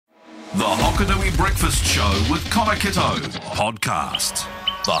The Hokanui Breakfast Show with Connor Kitto podcast.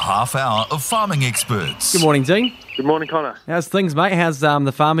 The half hour of farming experts. Good morning, Dean. Good morning, Connor. How's things, mate? How's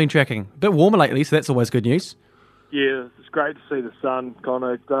the farming tracking? A bit warmer lately, so that's always good news. Yeah, it's great to see the sun,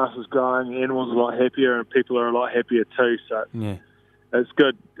 Connor. Grass is growing, animals are a lot happier, and people are a lot happier too. So Yeah. it's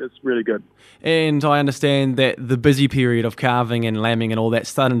good. It's really good. And I understand that the busy period of calving and lambing and all that's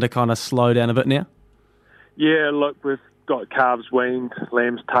starting to kind of slow down a bit now. Yeah, look, we've got calves weaned,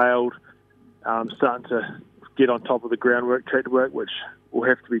 lambs tailed, starting to get on top of the groundwork, tractor work, which will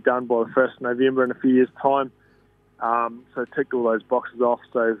have to be done by the 1st of November in a few years' time. So ticked all those boxes off.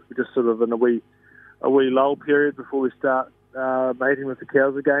 So we're just sort of in a wee lull period before we start mating with the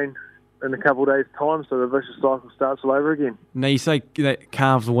cows again in a couple of days' time. So the vicious cycle starts all over again. Now, you say that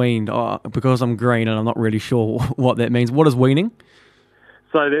calves weaned. Because I'm green and I'm not really sure what that means. What is weaning?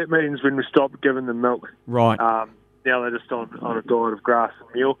 So that means when we stop giving them milk. Right. Now they're just on a diet of grass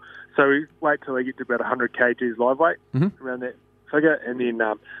and meal. So we wait till they get to about 100 kgs live weight, around that figure, and then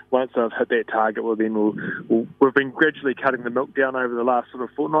once they've hit that target, we've been gradually cutting the milk down over the last sort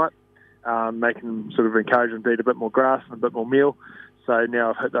of fortnight, making them sort of encourage them to eat a bit more grass and a bit more meal. So now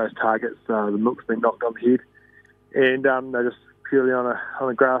I've hit those targets, the milk's been knocked on the head, and they're just purely on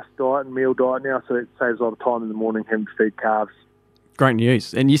a grass diet and meal diet now, so it saves a lot of time in the morning having to feed calves. Great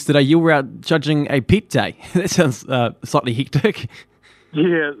news. And yesterday you were out judging a pet day. That sounds slightly hectic.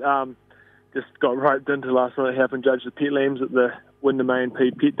 Yeah, just got roped into last night, helping judge the pet lambs at the Wyndham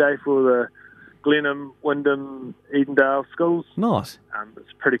A&P Pet Day for the Glenham, Wyndham, Edendale schools. Nice.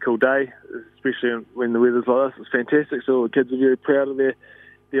 It's a pretty cool day, especially when the weather's like this. It's fantastic. So all the kids are very proud of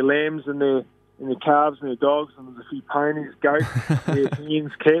their lambs and their calves and their dogs, and there's a few ponies, goats,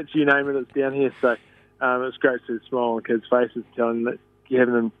 hens, cats, you name it, it's down here. So it's great to see the smile on kids' faces, having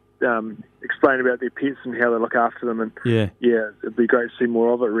them explain about their pets and how they look after them. And Yeah, it'd be great to see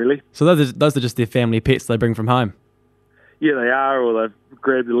more of it, really. So those are just their family pets they bring from home? Yeah, they are, or they've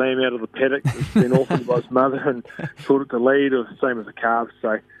grabbed the lamb out of the paddock that's been orphaned by its mother and taught it to lead, or same as the calves.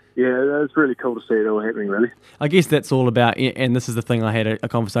 So, yeah, it's really cool to see it all happening, really. I guess that's all about, and this is the thing, I had a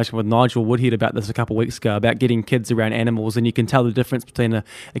conversation with Nigel Woodhead about this a couple of weeks ago, about getting kids around animals, and you can tell the difference between a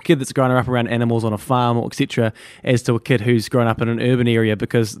kid that's grown up around animals on a farm, or etc., as to a kid who's grown up in an urban area,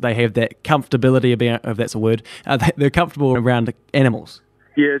 because they have that comfortability, if that's a word, they're comfortable around animals.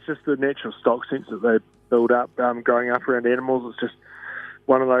 Yeah, it's just the natural stock sense that they build up growing up around animals. It's just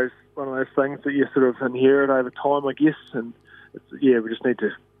one of those things that you sort of inherit over time, I guess. And we just need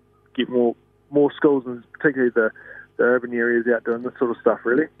to get more schools, and particularly the urban areas, out doing this sort of stuff,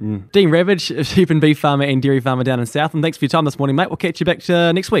 really. Dean Ravage, sheep and beef farmer and dairy farmer down in South, and thanks for your time this morning, mate. We'll catch you back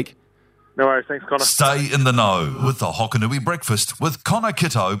next week. No worries, thanks, Connor. Stay in the know with the Hokanui Breakfast with Connor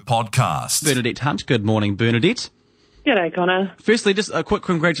Kitto podcast. Bernadette Hunt, good morning, Bernadette. G'day, Connor. Firstly, just a quick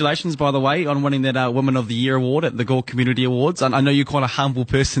congratulations, by the way, on winning that Woman of the Year award at the Gore Community Awards. I know you're quite a humble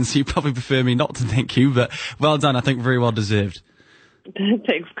person, so you probably prefer me not to thank you, but well done. I think very well deserved.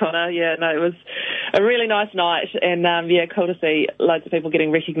 Thanks, Connor. Yeah, no, it was a really nice night, and cool to see loads of people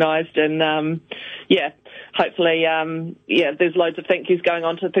getting recognised, and hopefully, there's loads of thank yous going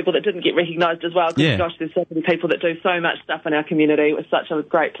on to people that didn't get recognised as well, because gosh, there's so many people that do so much stuff in our community. It was such a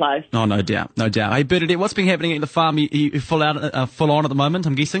great place. Oh, no doubt. Hey, Bernadette, what's been happening at the farm? You full on at the moment,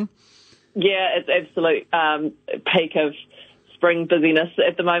 I'm guessing? Yeah, it's absolute peak of spring busyness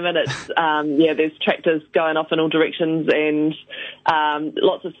at the moment. It's there's tractors going off in all directions, and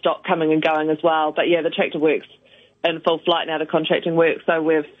lots of stock coming and going as well. But yeah, the tractor work's in full flight now, the contracting work. So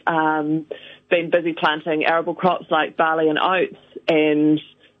we've been busy planting arable crops like barley and oats, and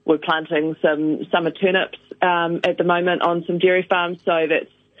we're planting some summer turnips at the moment on some dairy farms. So that's,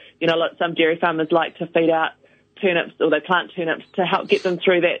 some dairy farmers like to feed out turnips, or they plant turnips to help get them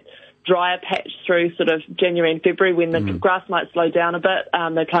through that drier patch through sort of January and February, when the grass might slow down a bit.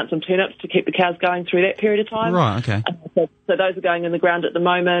 They plant some turnips to keep the cows going through that period of time. Right, okay. So those are going in the ground at the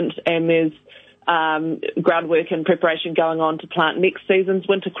moment, and there's groundwork and preparation going on to plant next season's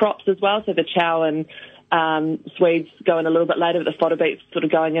winter crops as well. So the chow and Swedes going a little bit later, but the fodder beets sort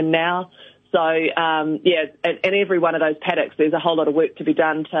of going in now. So, and every one of those paddocks, there's a whole lot of work to be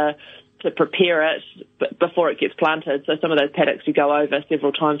done to prepare it before it gets planted. So some of those paddocks you go over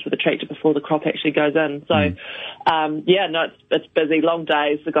several times with the tractor before the crop actually goes in. So, it's busy, long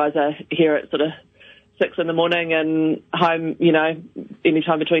days. The guys are here at sort of 6 in the morning and home,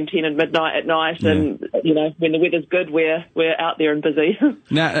 anytime between 10 and midnight at night. Yeah. And, when the weather's good, we're out there and busy.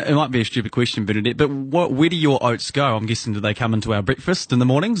 Now, it might be a stupid question, Bernadette, but where do your oats go? I'm guessing, do they come into our breakfast in the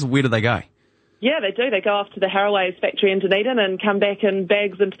mornings, or where do they go? Yeah, they do. They go off to the Harraways factory in Dunedin and come back in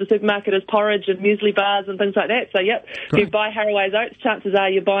bags into the supermarket as porridge and muesli bars and things like that. So, yep, Great. if you buy Harraways oats, chances are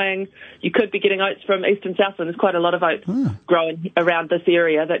you could be getting oats from East and Southland. There's quite a lot of oats growing around this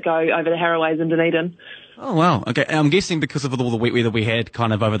area that go over the Harraways in Dunedin. Oh, wow. Okay. I'm guessing because of all the wet weather we had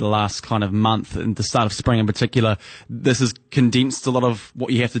kind of over the last kind of month and the start of spring in particular, this has condensed a lot of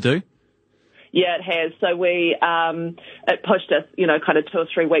what you have to do? Yeah, it has. So it pushed us, kind of 2 or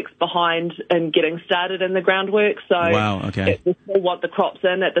 3 weeks behind in getting started in the groundwork. So wow, okay. We still want the crops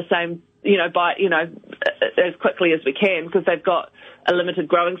in at the same, as quickly as we can because they've got a limited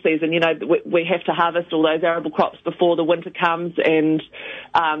growing season. We have to harvest all those arable crops before the winter comes, and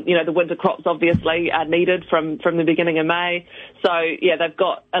the winter crops obviously are needed from the beginning of May. So yeah, they've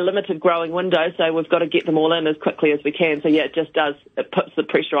got a limited growing window, so we've got to get them all in as quickly as we can. So yeah, it puts the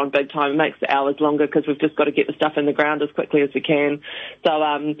pressure on big time. It makes the hours longer because we've just got to get the stuff in the ground as quickly as we can. So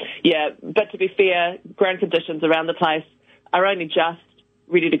but to be fair, ground conditions around the place are only just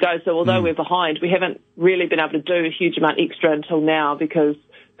ready to go. So although we're behind, we haven't really been able to do a huge amount extra until now because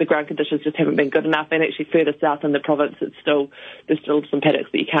the ground conditions just haven't been good enough. And actually further south in the province, there's still some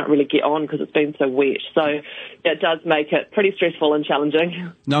paddocks that you can't really get on because it's been so wet. So it does make it pretty stressful and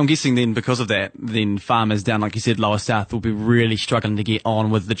challenging. No, I'm guessing then because of that, then farmers down, like you said, lower south will be really struggling to get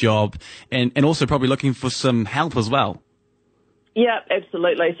on with the job and also probably looking for some help as well. Yeah,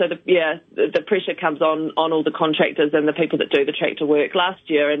 absolutely. So the pressure comes on all the contractors and the people that do the tractor work. Last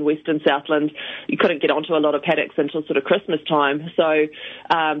year in Western Southland, you couldn't get onto a lot of paddocks until sort of Christmas time. So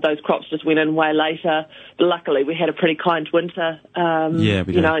those crops just went in way later. But luckily, we had a pretty kind winter. We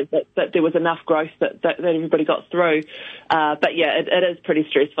did. That there was enough growth that everybody got through. But yeah, it is pretty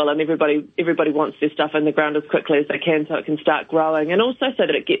stressful, and everybody wants their stuff in the ground as quickly as they can so it can start growing, and also so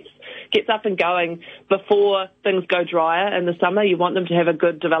that it gets up and going before things go drier in the summer. You want them to have a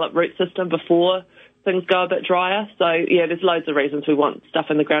good developed root system before things go a bit drier. So, yeah, there's loads of reasons we want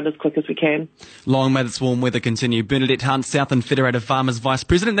stuff in the ground as quick as we can. Long may this warm weather continue. Bernadette Hunt, Southland Federated Farmers Vice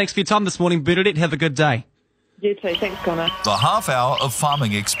President. Thanks for your time this morning, Bernadette. Have a good day. You too. Thanks, Connor. The half hour of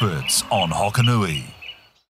farming experts on Hokanui.